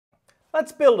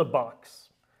Let's build a box.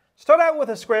 Start out with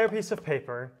a square piece of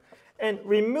paper and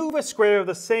remove a square of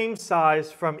the same size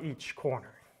from each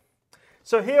corner.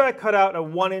 So here I cut out a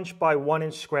 1 inch by 1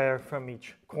 inch square from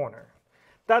each corner.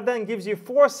 That then gives you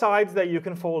 4 sides that you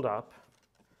can fold up,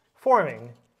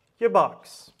 forming your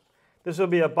box. This will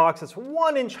be a box that's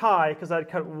 1 inch high because I'd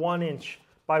cut 1 inch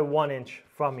by 1 inch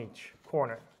from each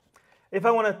corner. If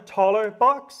I want a taller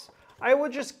box, I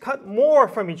would just cut more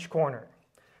from each corner.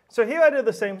 So here I did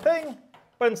the same thing,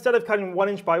 but instead of cutting 1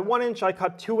 inch by 1 inch, I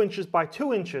cut 2 inches by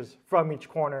 2 inches from each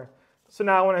corner. So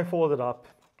now when I fold it up,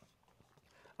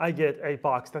 I get a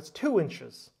box that's 2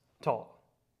 inches tall.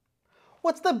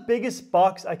 What's the biggest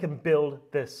box I can build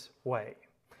this way?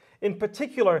 In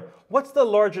particular, what's the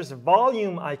largest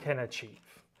volume I can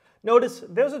achieve? Notice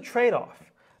there's a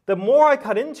trade-off. The more I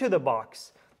cut into the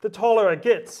box, the taller it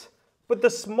gets, but the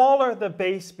smaller the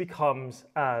base becomes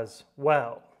as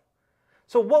well.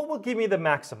 So what will give me the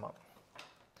maximum?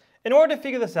 In order to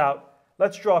figure this out,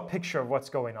 let's draw a picture of what's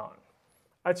going on.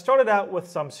 I'd started out with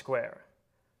some square.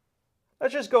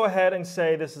 Let's just go ahead and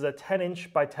say this is a 10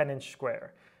 inch by 10 inch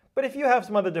square. But if you have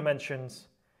some other dimensions,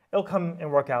 it'll come and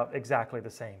work out exactly the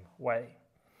same way.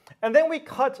 And then we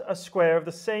cut a square of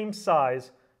the same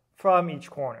size from each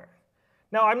corner.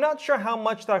 Now I'm not sure how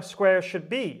much that square should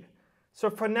be. So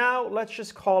for now, let's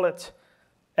just call it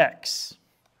x.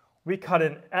 We cut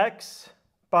an x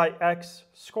by x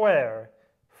square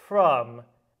from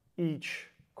each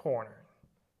corner.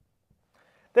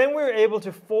 Then we're able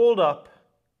to fold up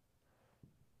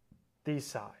these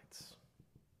sides,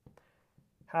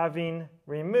 having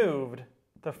removed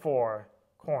the 4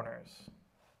 corners.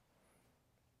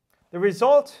 The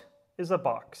result is a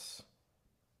box.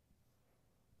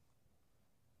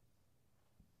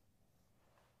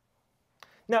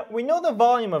 Now, we know the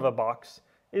volume of a box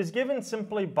is given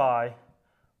simply by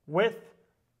width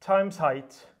times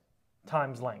height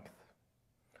times length.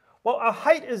 Well, a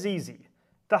height is easy.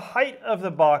 The height of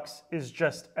the box is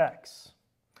just x.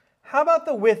 How about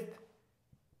the width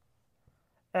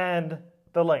and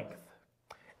the length?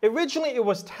 Originally it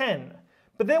was 10,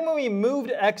 but then when we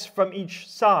moved x from each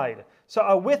side, so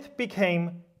our width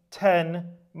became 10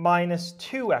 minus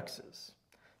 2 x's.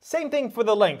 Same thing for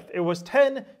the length. It was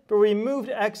 10, but we moved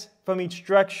x from each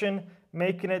direction,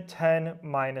 making it 10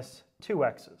 minus 2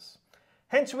 x's.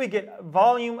 Hence we get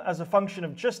volume as a function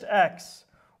of just x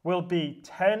will be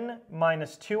 10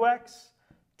 minus 2x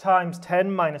times 10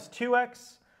 minus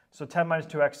 2x, so 10 minus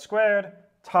 2x squared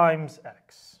times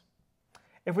x.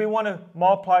 If we want to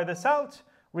multiply this out,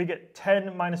 we get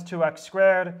 10 minus 2x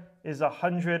squared is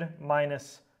 100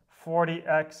 minus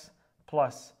 40x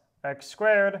plus x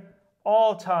squared,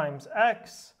 all times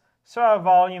x. So our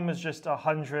volume is just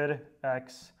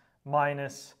 100x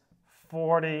minus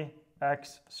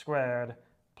 40x squared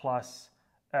plus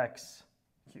x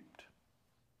cubed.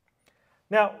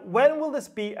 Now, when will this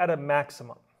be at a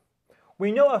maximum?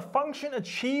 We know a function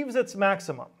achieves its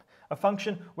maximum. A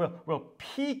function will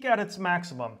peak at its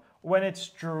maximum when its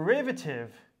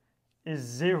derivative is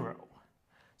 0.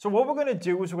 So what we're going to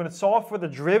do is we're going to solve for the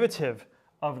derivative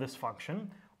of this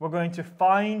function. We're going to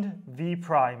find v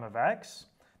prime of x.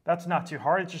 That's not too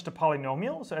hard. It's just a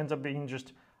polynomial, so it ends up being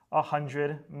just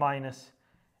 100 minus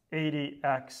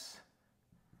 80x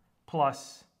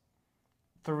plus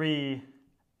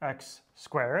 3x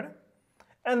squared.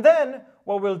 And then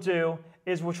what we'll do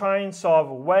is we'll try and solve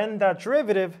when that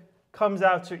derivative comes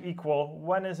out to equal,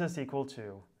 when is this equal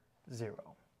to 0?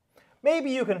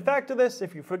 Maybe you can factor this.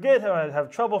 If you forget or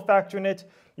have trouble factoring it,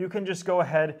 you can just go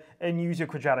ahead and use your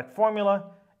quadratic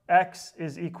formula. X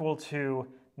is equal to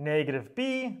negative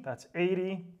b, that's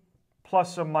 80,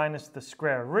 plus or minus the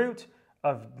square root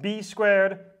of b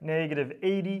squared, negative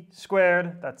 80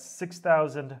 squared, that's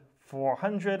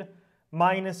 6,400,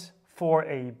 minus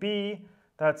 4ab,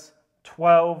 that's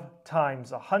 12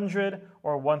 times 100,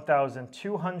 or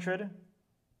 1,200,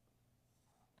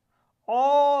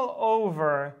 all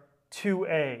over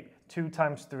 2a, 2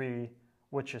 times 3,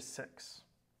 which is 6.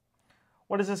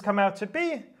 What does this come out to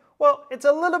be? Well, it's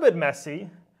a little bit messy.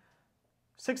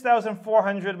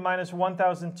 6,400 minus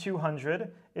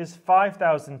 1,200 is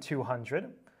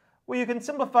 5,200. Well, you can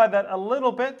simplify that a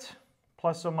little bit,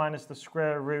 plus or minus the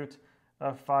square root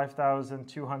of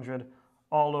 5,200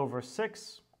 all over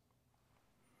 6.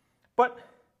 But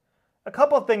a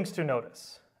couple of things to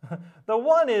notice. The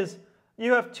one is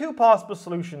you have 2 possible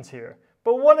solutions here,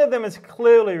 but one of them is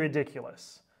clearly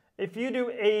ridiculous. If you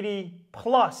do 80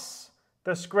 plus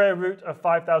the square root of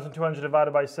 5,200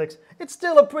 divided by 6, it's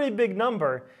still a pretty big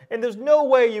number, and there's no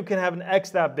way you can have an x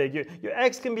that big. Your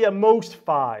x can be at most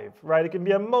 5, right? It can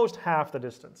be at most half the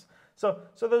distance. So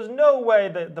there's no way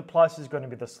that the plus is going to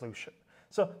be the solution.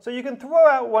 So you can throw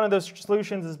out one of those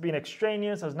solutions as being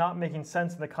extraneous, as not making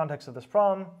sense in the context of this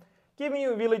problem, giving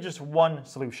you really just one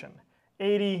solution.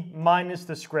 80 minus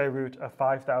the square root of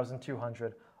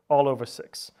 5,200 all over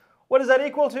 6. What does that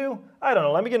equal to? I don't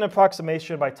know. Let me get an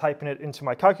approximation by typing it into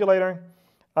my calculator.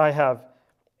 I have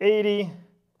 80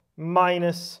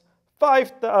 minus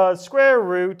square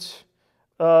root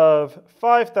of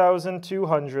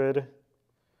 5,200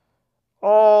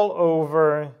 all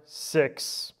over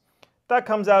 6. That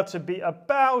comes out to be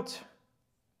about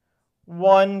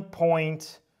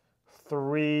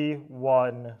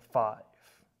 1.315.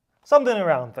 Something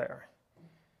around there.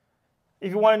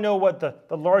 If you want to know what the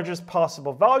largest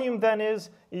possible volume then is,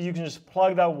 you can just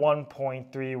plug that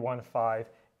 1.315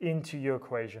 into your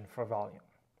equation for volume.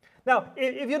 Now,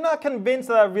 if you're not convinced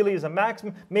that that really is a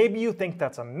maximum, maybe you think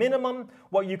that's a minimum,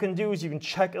 what you can do is you can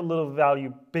check a little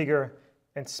value bigger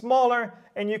and smaller,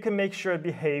 and you can make sure it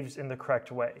behaves in the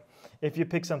correct way. If you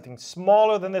pick something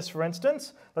smaller than this, for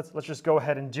instance, let's just go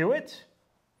ahead and do it.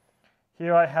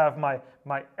 Here I have my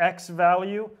x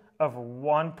value of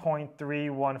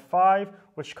 1.315,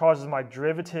 which causes my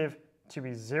derivative to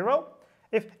be 0.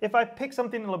 If I pick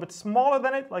something a little bit smaller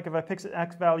than it, like if I pick an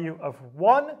x value of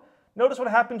 1, notice what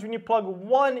happens when you plug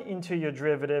 1 into your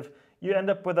derivative. You end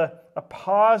up with a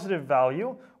positive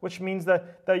value, which means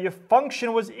that your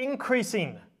function was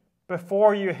increasing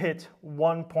before you hit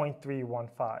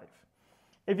 1.315.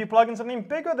 If you plug in something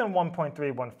bigger than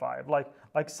 1.315,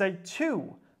 like say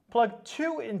 2, plug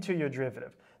 2 into your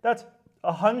derivative. That's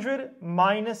 100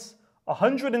 minus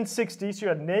 160, so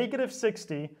you're at negative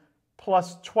 60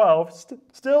 plus 12,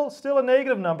 still a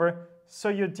negative number, so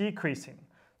you're decreasing.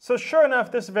 So sure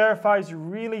enough, this verifies you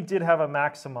really did have a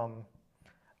maximum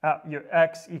at your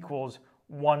x equals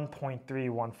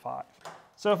 1.315.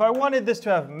 So if I wanted this to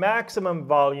have maximum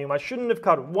volume, I shouldn't have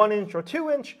cut 1 inch or 2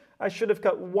 inch. I should have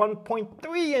cut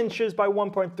 1.3 inches by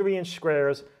 1.3 inch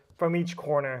squares from each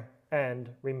corner and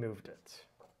removed it.